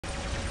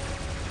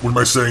What am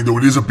I saying though?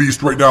 It is a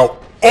beast right now.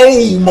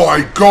 Oh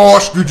my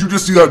gosh! Did you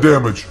just see that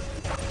damage?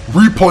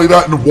 Replay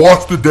that and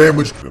watch the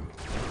damage.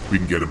 We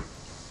can get him.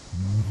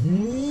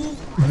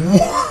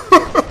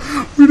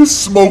 We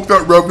just smoked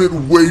that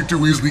Revenant way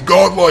too easily.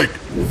 Godlike.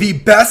 The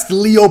best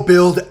Leo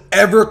build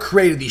ever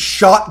created. The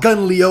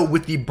Shotgun Leo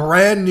with the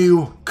brand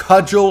new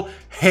Cudgel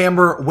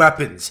Hammer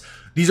weapons.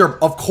 These are,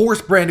 of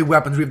course, brand new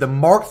weapons. We have the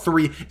Mark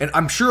III, and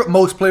I'm sure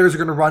most players are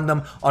going to run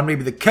them on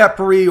maybe the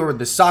Khepri or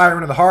the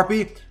Siren or the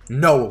Harpy.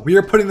 No, we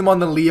are putting them on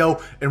the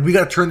Leo, and we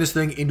got to turn this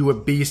thing into a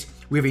beast.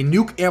 We have a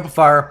nuke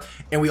amplifier,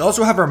 and we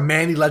also have our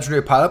Manny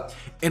Legendary Pilot,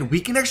 and we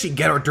can actually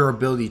get our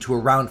durability to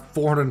around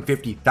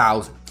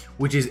 450,000,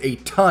 which is a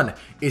ton,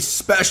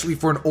 especially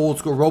for an old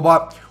school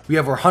robot. We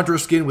have our Hunter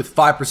skin with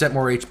 5%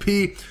 more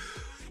HP.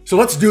 So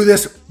let's do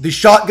this. The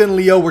Shotgun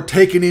Leo, we're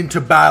taking into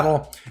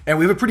battle. And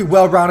we have a pretty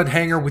well-rounded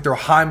hanger with our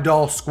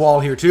Heimdall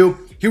Squall here too.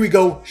 Here we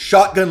go,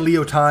 Shotgun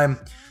Leo time.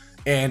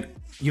 And,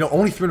 you know,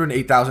 only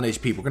 308,000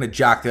 HP. We're going to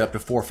jack that up to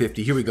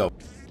 450. Here we go.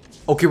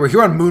 Okay, we're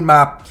here on Moon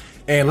Map.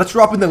 And let's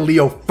drop in the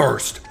Leo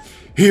first.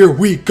 Here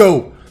we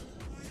go.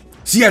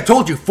 See, I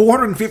told you,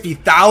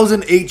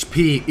 450,000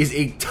 HP is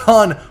a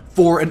ton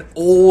for an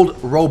old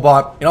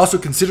robot. And also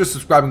consider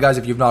subscribing, guys,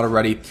 if you've not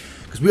already.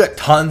 Because we got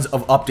tons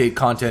of update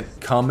content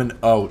coming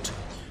out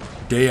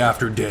day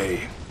after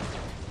day.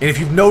 And if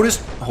you've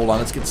noticed, hold on,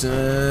 let's get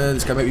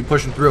this guy might be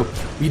pushing through.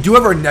 We do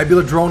have our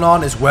Nebula drone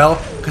on as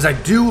well, because I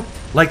do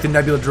like the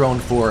Nebula drone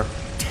for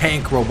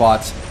tank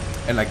robots.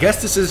 And I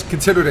guess this is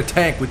considered a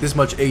tank with this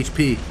much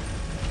HP.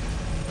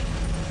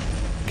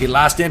 Okay,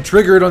 last stand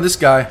triggered on this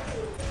guy.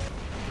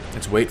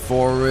 Let's wait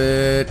for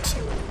it.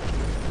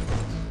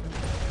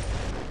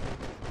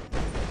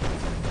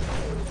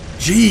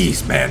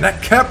 Jeez, man,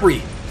 that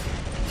Khepri.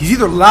 He's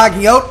either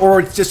lagging out or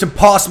it's just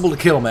impossible to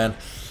kill, man.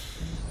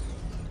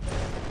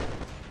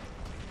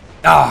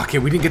 Ah, okay,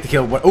 we didn't get the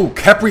kill. Oh,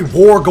 Khepri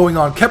war going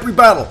on. Khepri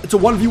battle. It's a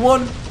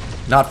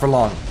 1v1. Not for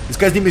long. This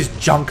guy's name is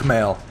Junk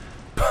Mail.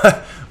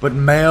 But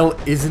mail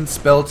isn't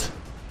spelt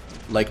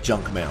like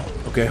junk mail.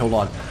 Okay, hold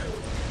on.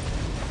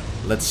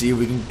 Let's see if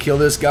we can kill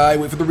this guy.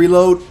 Wait for the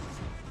reload.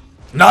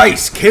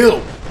 Nice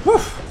kill.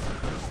 Woo.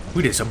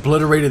 We just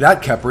obliterated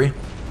that Khepri.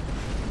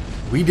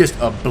 We just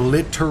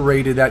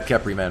obliterated that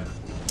Khepri, man.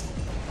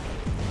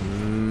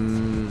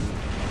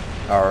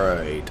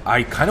 Alright.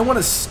 I kind of want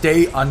to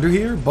stay under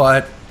here,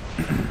 but...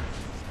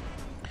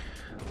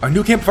 Our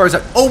new campfire is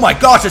at... Oh my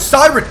gosh, a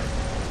Siren!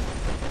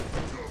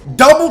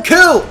 Double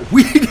kill!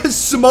 We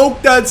just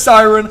smoked that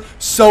Siren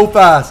so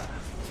fast.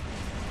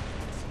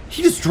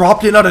 He just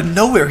dropped in out of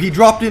nowhere. He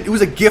dropped in. It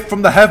was a gift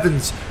from the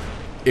heavens.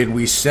 And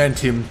we sent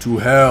him to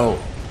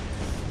hell.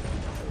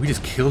 We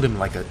just killed him in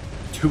like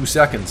 2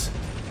 seconds.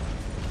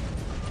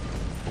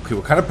 Okay,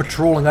 we're kind of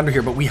patrolling under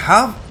here, but we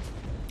have...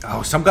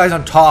 Oh, some guys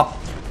on top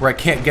where I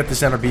can't get the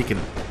center beacon.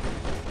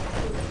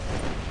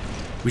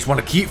 We just want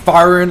to keep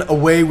firing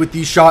away with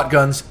these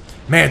shotguns.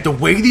 Man, the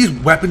way these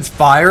weapons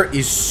fire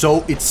is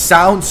so... It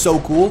sounds so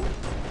cool.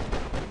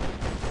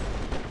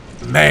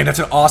 Man, that's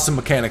an awesome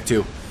mechanic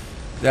too.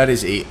 That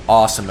is a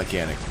awesome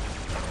mechanic.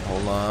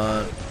 Hold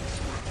on.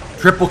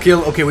 Triple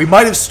kill. Okay, we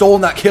might have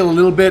stolen that kill a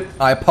little bit.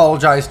 I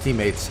apologize,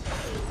 teammates.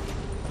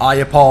 I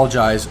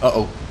apologize.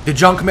 Uh-oh. The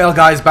junk mail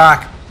guy's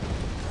back.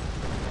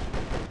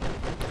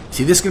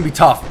 See, this is going to be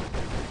tough.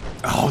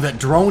 Oh, that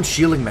drone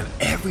shielding, man.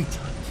 Every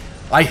time.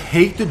 I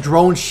hate the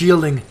drone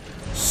shielding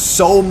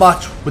so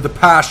much with a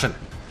passion.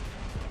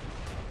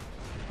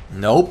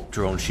 Nope.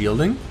 Drone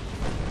shielding.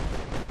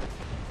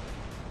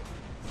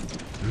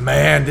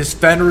 Man, this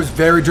fender is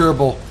very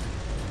durable.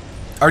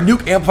 Our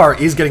nuke amplifier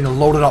is getting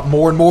loaded up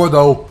more and more,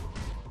 though.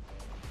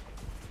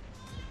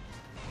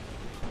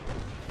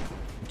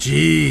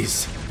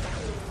 Jeez.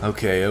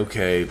 Okay,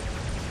 okay.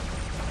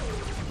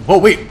 Whoa,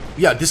 wait.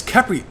 Yeah, this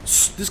Khepri...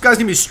 This guy's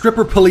name is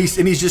Stripper Police,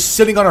 and he's just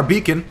sitting on our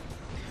beacon.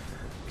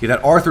 Okay,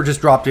 that Arthur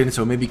just dropped in,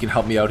 so maybe he can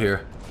help me out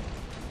here.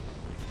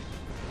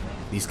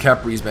 These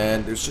Khepris,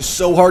 man. They're just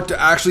so hard to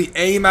actually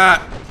aim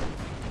at.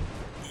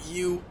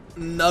 You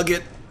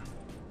nugget.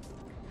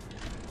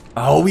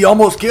 Oh, we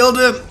almost killed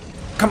him.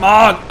 Come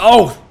on.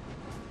 Oh.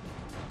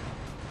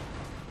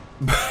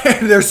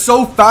 They're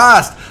so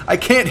fast. I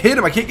can't hit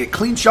him. I can't get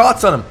clean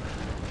shots on him.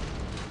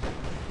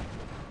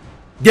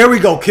 There we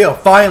go. Kill.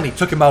 Finally.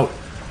 Took him out.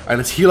 Alright,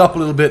 let's heal up a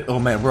little bit. Oh,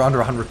 man. We're under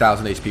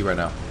 100,000 HP right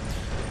now.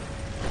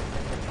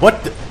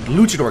 What the?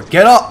 Luchador,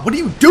 get up. What are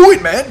you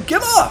doing, man?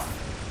 Get off.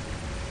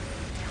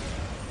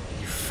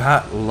 You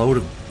fat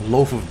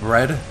loaf of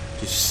bread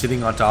just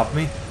sitting on top of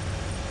me.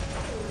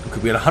 Okay,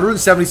 we had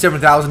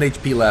 177,000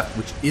 HP left,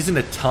 which isn't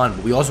a ton,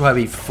 but we also have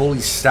a fully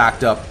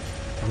stacked up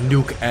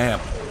nuke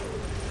amp.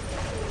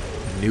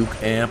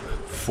 Nuke amp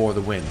for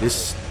the win.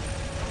 This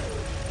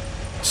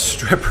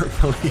Stripper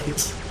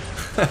Police.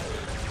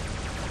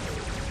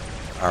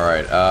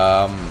 Alright,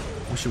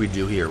 what should we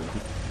do here?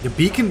 The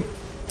beacon,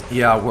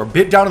 yeah, we're a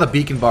bit down on the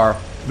beacon bar.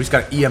 We just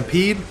got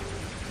EMP'd.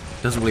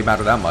 Doesn't really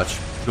matter that much.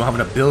 We don't have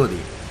an ability.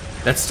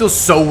 That's still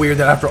so weird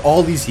that after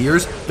all these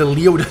years, the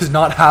Leo does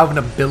not have an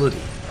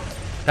ability.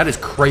 That is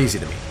crazy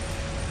to me.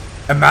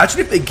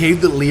 Imagine if they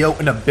gave the Leo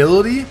an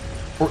ability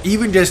or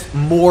even just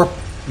more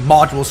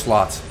module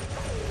slots.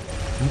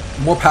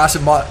 More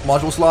passive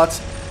module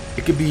slots.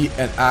 It could be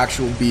an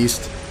actual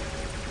beast.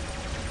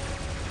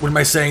 What am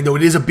I saying though?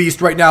 It is a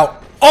beast right now.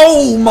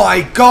 Oh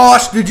my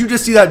gosh! Did you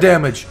just see that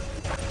damage?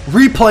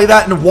 Replay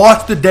that and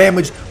watch the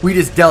damage we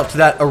just dealt to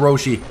that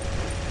Orochi.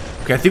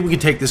 Okay, I think we can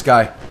take this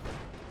guy.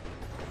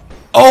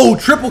 Oh,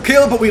 triple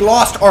kill, but we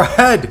lost our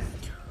head.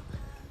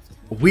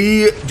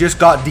 We just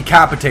got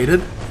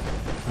decapitated.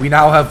 We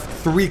now have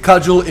 3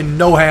 cudgel and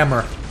no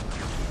hammer.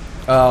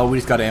 We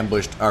just got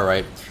ambushed.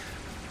 Alright.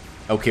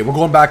 Okay, we're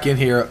going back in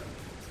here.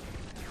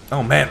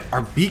 Oh man,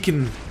 our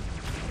beacon...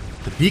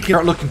 The beacon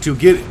aren't looking too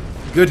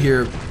good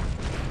here.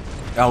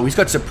 Oh, he's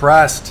got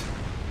suppressed.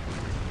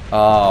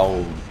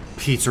 Oh,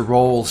 pizza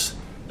rolls.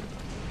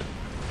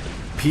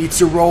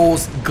 Pizza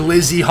rolls,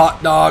 glizzy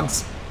hot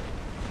dogs.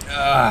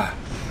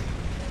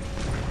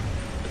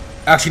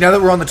 Actually, now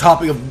that we're on the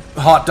topic of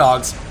hot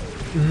dogs,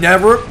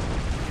 never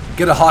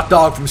get a hot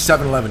dog from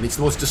 7-Eleven. It's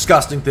the most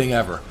disgusting thing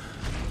ever.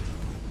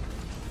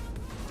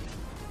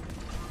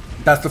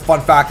 That's the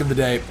fun fact of the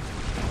day.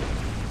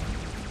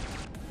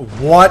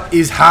 What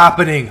is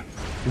happening?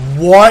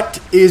 What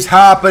is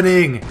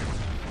happening?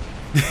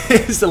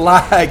 This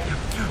lag.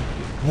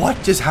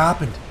 What just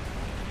happened?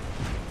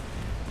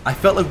 I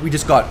felt like we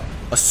just got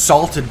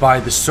assaulted by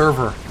the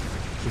server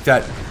with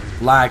that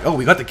lag. Oh,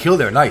 we got the kill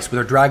there. Nice. With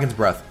our dragon's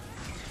breath.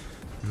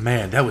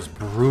 Man, that was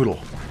brutal.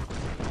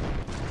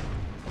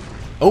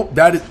 Oh,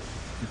 that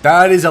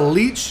is a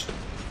leech.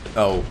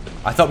 Oh,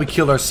 I thought we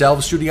killed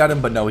ourselves shooting at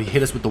him, but no, he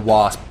hit us with the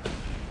wasp.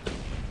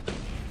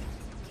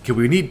 Okay,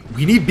 we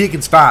need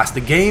beacons fast.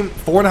 The game,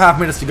 4.5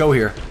 minutes to go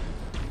here.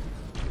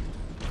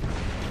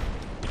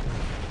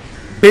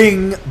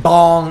 Bing,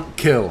 bong,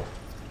 kill.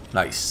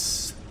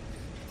 Nice.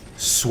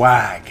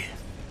 Swag.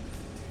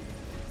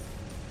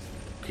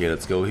 Okay,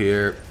 let's go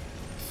here.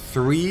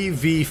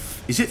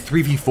 3v... Is it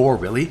 3v4,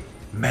 really?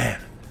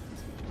 Man.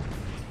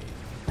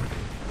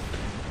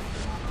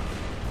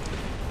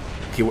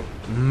 Okay,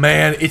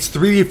 man, it's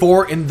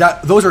 3v4, and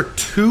those are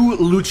 2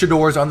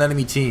 luchadors on the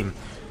enemy team.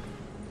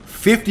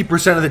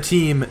 50% of the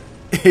team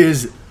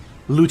is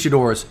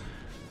luchadors.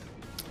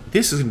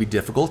 This is gonna be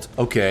difficult.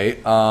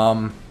 Okay,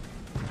 I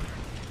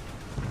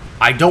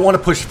don't want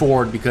to push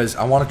forward because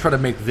I want to try to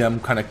make them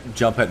kind of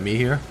jump at me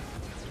here.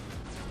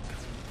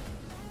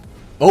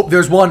 Oh,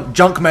 there's one.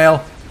 Junk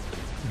mail.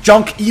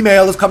 Junk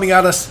email is coming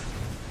at us.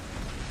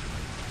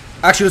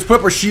 Actually, let's put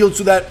up our shield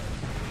so that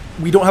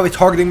we don't have a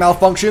targeting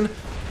malfunction.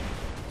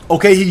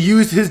 Okay, he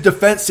used his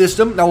defense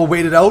system. Now we'll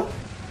wait it out.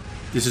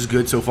 This is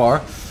good so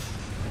far.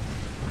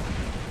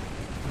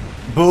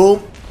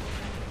 Boom.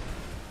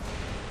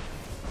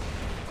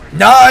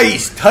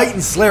 Nice!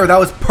 Titan Slayer. That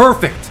was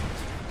perfect.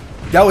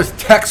 That was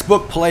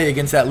textbook play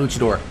against that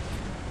luchador.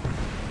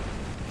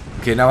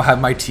 Okay, now I have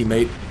my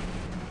teammate.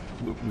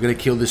 We're gonna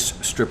kill this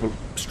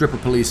stripper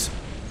police.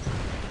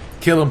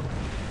 Kill him.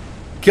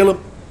 Kill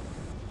him.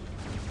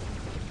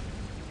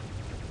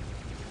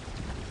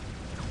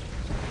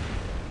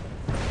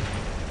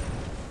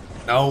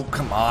 Oh,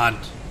 come on.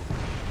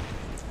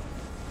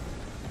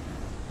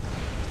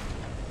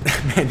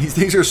 Man, these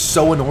things are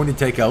so annoying to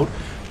take out.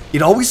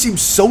 It always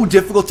seems so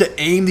difficult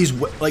to aim these,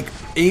 like,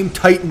 aim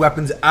Titan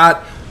weapons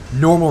at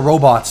normal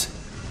robots.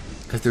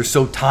 Because they're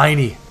so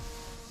tiny.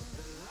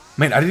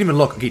 Man, I didn't even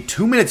look. Okay,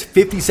 2 minutes,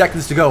 50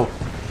 seconds to go.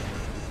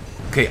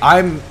 Okay,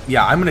 I'm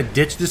gonna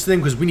ditch this thing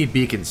because we need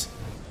beacons.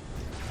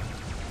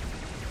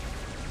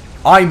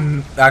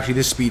 Actually,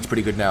 this speed's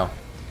pretty good now.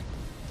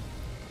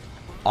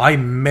 I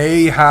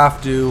may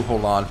have to,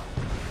 hold on.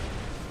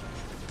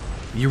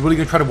 You really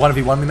gonna try to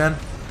 1v1 me, man?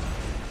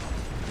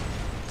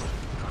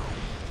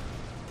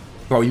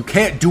 Bro, you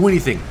can't do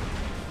anything.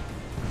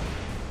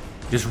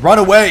 Just run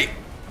away.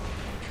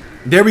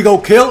 There we go,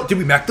 kill. Did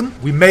we mech them?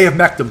 We may have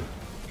mech them.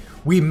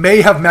 We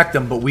may have mech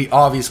them, but we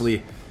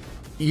obviously,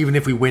 even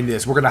if we win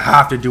this, we're going to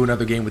have to do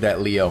another game with that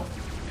Leo.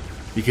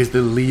 Because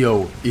the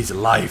Leo is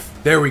life.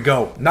 There we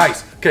go.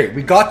 Nice. Okay,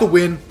 we got the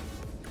win.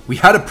 We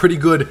had a pretty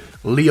good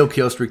Leo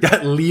kill streak.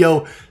 That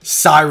Leo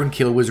Siren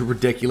kill was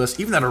ridiculous.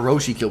 Even that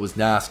Orochi kill was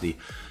nasty.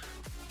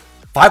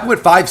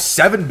 5.5,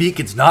 7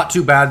 beacons, not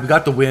too bad. We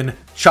got the win.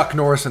 Chuck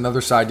Norris on the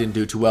other side didn't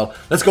do too well.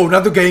 Let's go,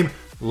 another game.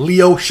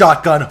 Leo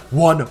shotgun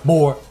one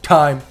more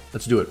time.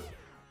 Let's do it.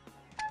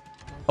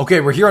 Okay,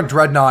 we're here on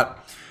Dreadnought.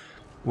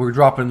 We're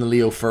dropping the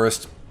Leo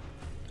first.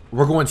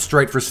 We're going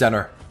straight for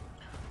center.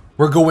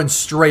 We're going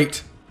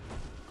straight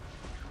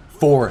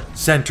for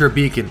center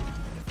beacon.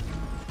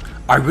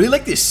 I really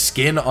like this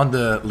skin on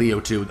the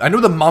Leo too. I know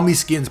the mummy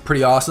skin's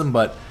pretty awesome,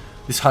 but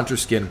this hunter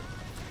skin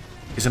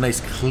is a nice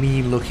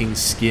clean looking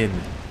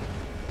skin.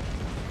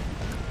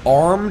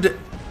 Armed.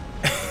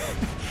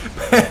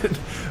 Man,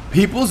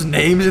 people's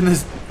names in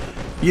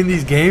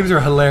these games are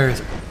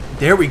hilarious.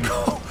 There we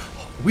go.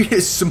 We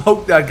just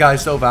smoked that guy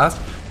so fast.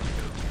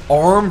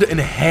 Armed and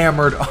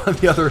hammered on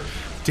the other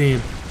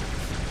team.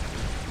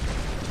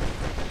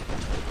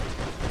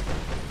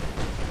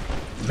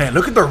 Man,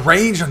 look at the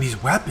range on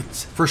these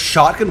weapons. For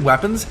shotgun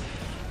weapons,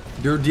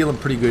 they're dealing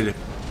pretty good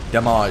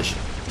Damage.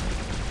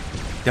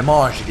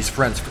 Damage is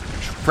French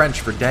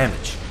for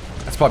damage.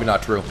 That's probably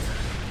not true.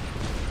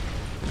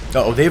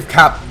 Uh-oh, they've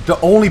capped... The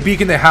only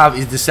beacon they have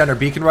is the center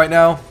beacon right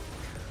now.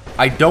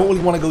 I don't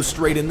really want to go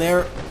straight in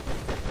there.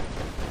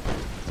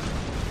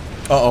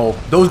 Uh-oh.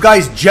 Those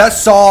guys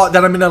just saw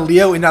that I'm in a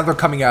Leo and now they're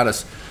coming at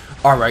us.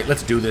 Alright,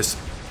 let's do this.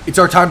 It's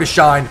our time to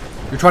shine.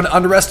 You're trying to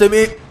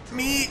underestimate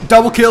me.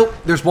 Double kill.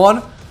 There's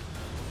one.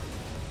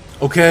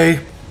 Okay.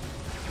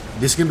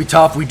 This is going to be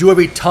tough. We do have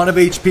a ton of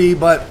HP,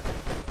 but...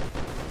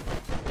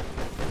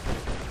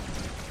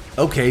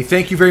 Okay,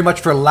 thank you very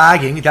much for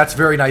lagging. That's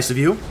very nice of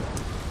you.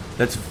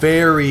 That's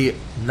very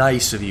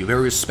nice of you.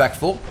 Very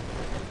respectful.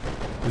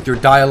 With your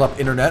dial-up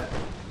internet.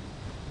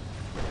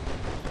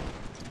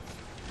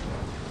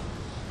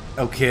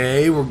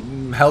 Okay,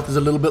 health is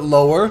a little bit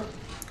lower.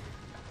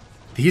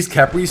 These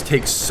Kepris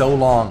take so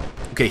long.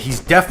 Okay, he's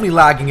definitely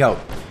lagging out.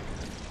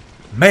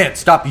 Man,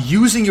 stop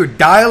using your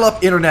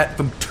dial-up internet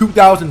from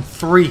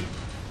 2003.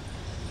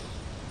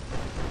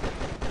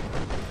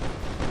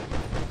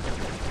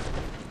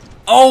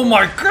 Oh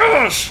my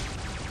gosh!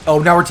 Oh,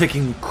 now we're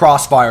taking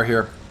crossfire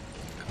here.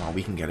 Oh,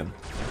 we can get him.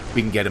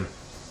 We can get him.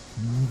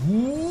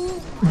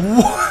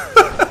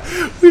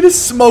 We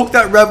just smoked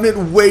that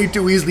Revenant way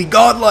too easily.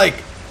 Godlike!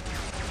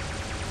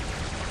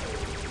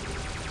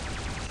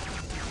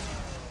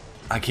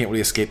 I can't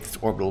really escape this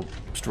orbital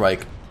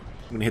strike.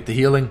 I'm gonna hit the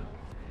healing.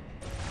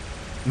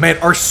 Man,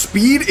 our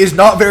speed is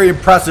not very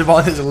impressive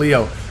on this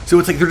Leo. So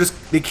it's like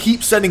they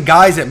keep sending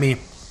guys at me,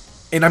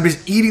 and I'm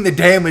just eating the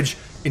damage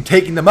and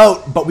taking them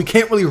out, but we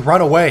can't really run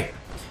away.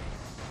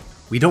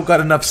 We don't got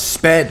enough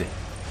sped.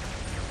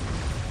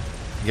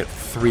 We get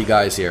 3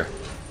 guys here.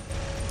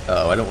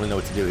 Uh-oh, I don't really know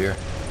what to do here.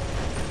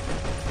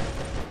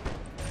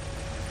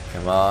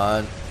 Come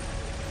on.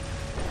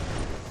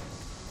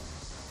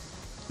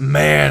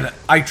 Man,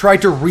 I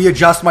tried to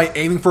readjust my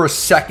aiming for a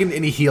second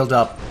and he healed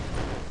up.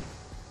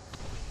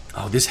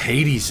 Oh, this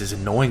Hades is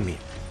annoying me.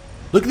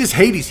 Look at this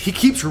Hades. He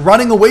keeps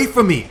running away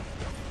from me.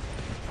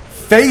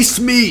 Face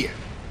me.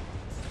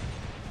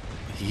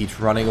 He keeps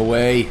running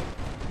away.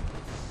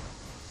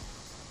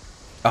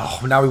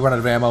 Oh, now we run out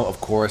of ammo,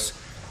 of course.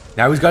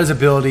 Now he's got his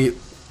ability.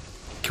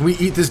 Can we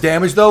eat this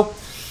damage, though?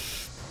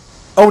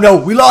 Oh, no.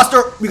 We lost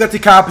our... We got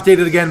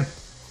decapitated again.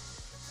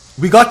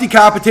 We got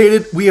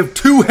decapitated. We have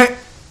 2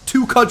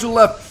 cudgel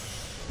left.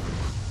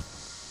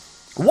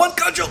 1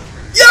 cudgel.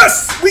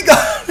 Yes! We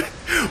got...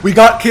 We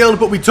got killed,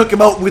 but we took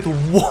him out with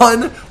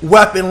 1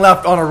 weapon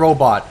left on a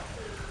robot.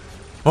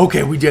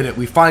 Okay, we did it.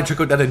 We finally took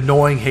out that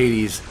annoying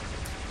Hades.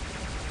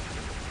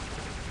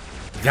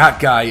 That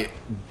guy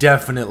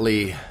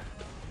definitely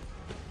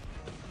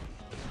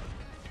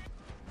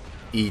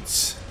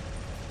eats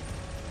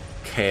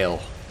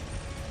kale.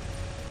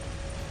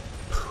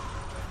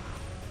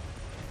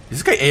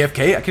 Is this guy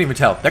AFK? I can't even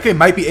tell. That guy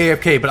might be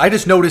AFK, but I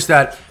just noticed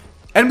that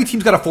enemy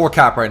team's got a 4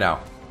 cap right now.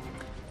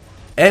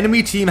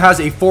 Enemy team has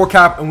a 4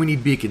 cap and we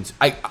need beacons.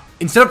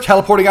 Instead of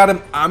teleporting at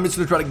him, I'm just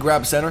going to try to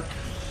grab center.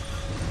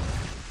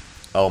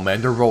 Oh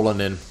man, they're rolling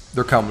in.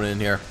 They're coming in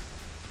here.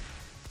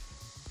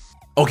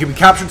 Okay, we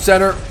captured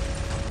center.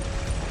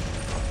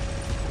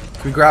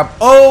 Can we grab...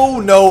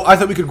 Oh no, I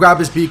thought we could grab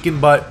this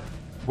beacon, but...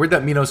 Where'd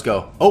that Minos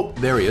go? Oh,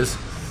 there he is.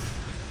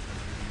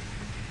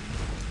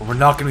 We're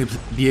not going to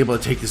be able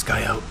to take this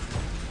guy out.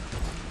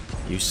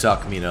 You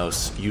suck,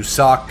 Minos. You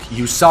suck.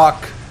 You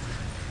suck.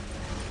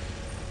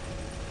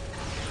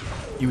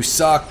 You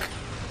suck.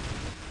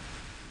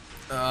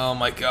 Oh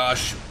my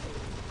gosh.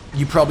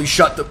 You probably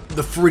shut the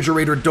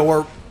refrigerator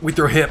door with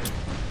your hip.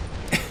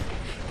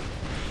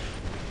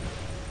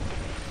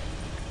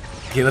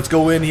 Okay, let's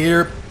go in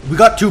here. We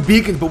got 2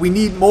 beacons, but we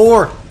need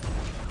more.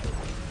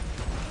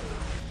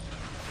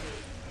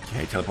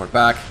 Okay, teleport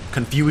back.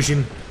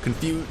 Confusion.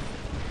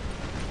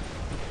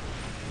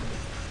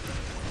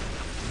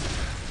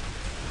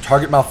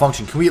 Target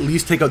malfunction. Can we at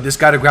least take out this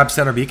guy to grab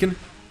center beacon?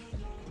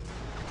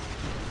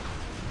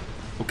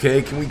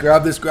 Okay, can we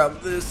grab this?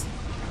 Grab this.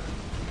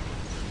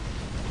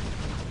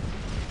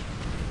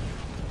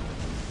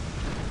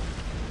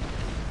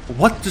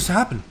 What just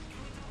happened?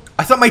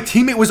 I thought my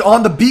teammate was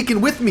on the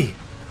beacon with me.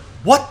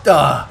 What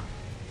the?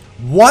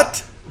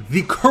 What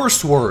the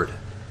curse word?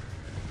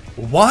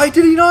 Why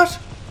did he not?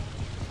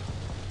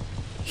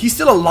 He's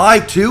still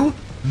alive too?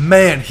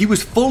 Man, he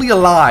was fully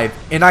alive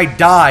and I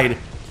died.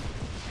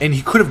 And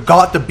he could have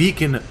got the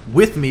beacon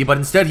with me, but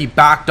instead he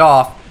backed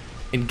off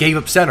and gave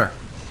up center.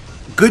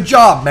 Good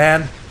job,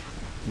 man.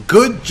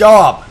 Good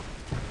job.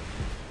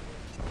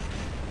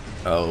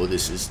 Oh,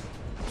 this is...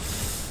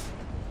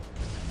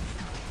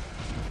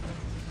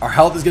 Our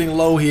health is getting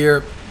low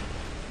here.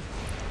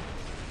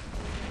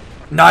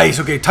 Nice.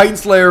 Okay, Titan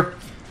Slayer.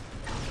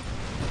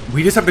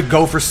 We just have to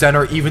go for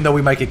center, even though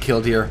we might get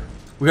killed here.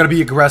 We gotta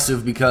be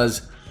aggressive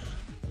because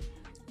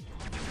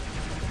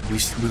we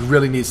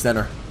really need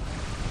center.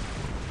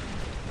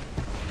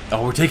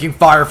 Oh, we're taking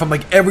fire from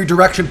like every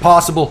direction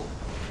possible.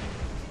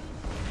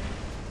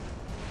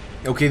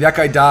 Okay, that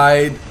guy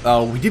died.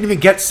 Oh, we didn't even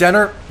get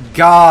center.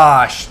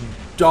 Gosh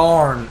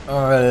darn.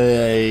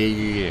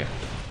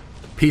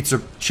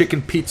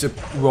 chicken pizza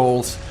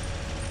rolls.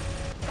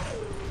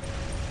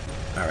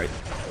 Alright.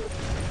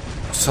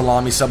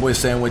 Salami Subway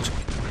sandwich.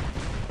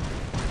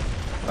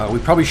 We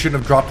probably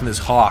shouldn't have dropped in this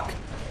hawk.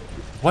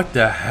 What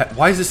the heck?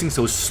 Why is this thing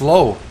so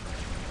slow?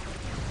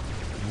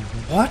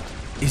 What?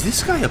 Is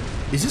this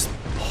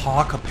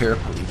hawk a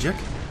paraplegic?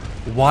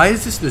 Why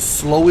is this the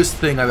slowest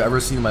thing I've ever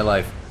seen in my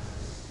life?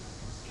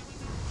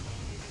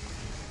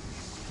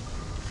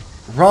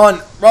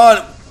 Run!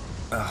 Run!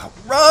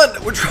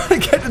 Run! We're trying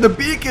to get to the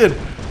beacon!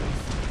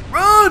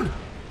 Run!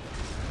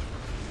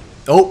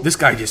 Oh, this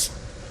guy just...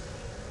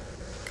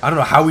 I don't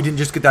know how we didn't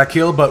just get that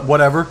kill, but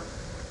whatever.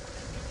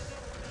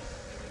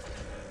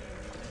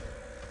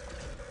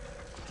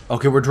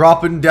 Okay, we're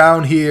dropping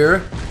down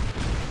here.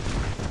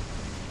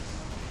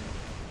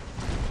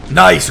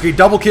 Nice! Okay,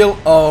 double kill.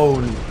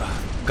 Oh,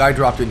 guy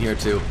dropped in here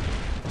too.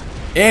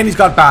 And he's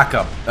got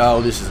backup.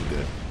 Oh, this isn't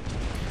good.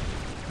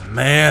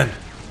 Man.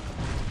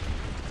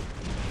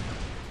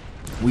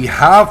 We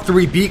have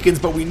 3 beacons,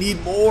 but we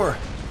need more.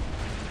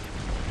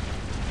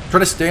 I'm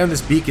trying to stay on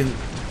this beacon.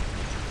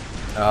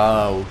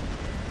 Oh.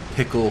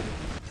 Pickle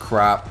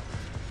crap.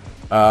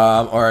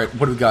 Alright,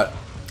 what do we got?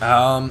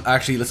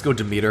 Actually, let's go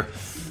Demeter.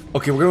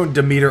 Okay, we're going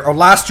Demeter. Our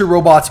last 2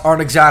 robots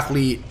aren't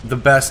exactly the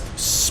best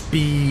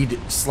speed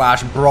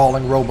 /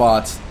 brawling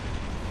robots.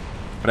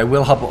 But I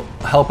will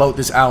help out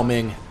this Ao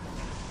Ming.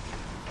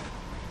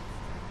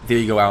 There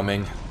you go, Ao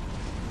Ming.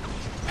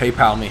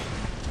 PayPal me.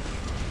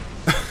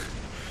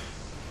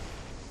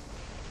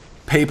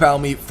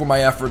 PayPal me for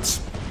my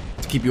efforts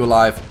to keep you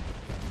alive.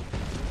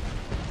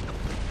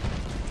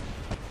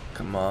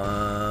 Come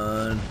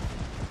on.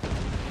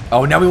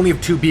 Oh, now we only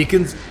have 2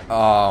 beacons?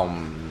 Oh,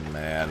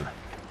 man.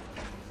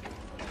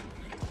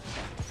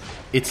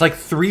 It's like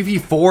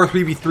 3v4,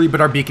 3v3,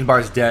 but our beacon bar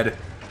is dead.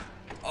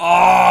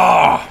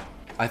 Oh,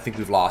 I think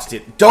we've lost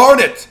it. Darn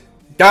it!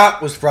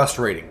 That was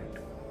frustrating.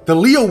 The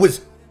Leo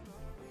was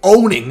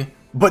owning,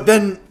 but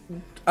then,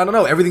 I don't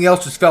know, everything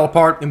else just fell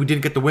apart and we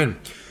didn't get the win.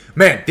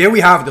 Man, there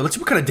we have it. Let's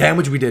see what kind of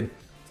damage we did.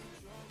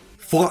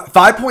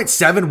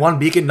 5.71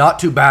 beacon, not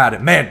too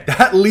bad. Man,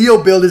 that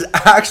Leo build is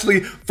actually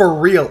for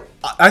real.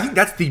 I think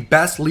that's the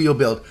best Leo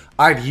build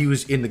I've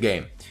used in the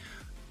game.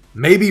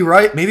 Maybe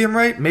right, maybe I'm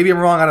right, maybe I'm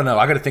wrong, I don't know.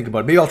 I gotta think about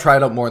it. Maybe I'll try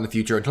it out more in the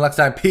future. Until next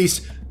time,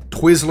 peace,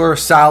 Twizzler,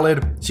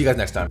 salad. See you guys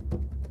next time.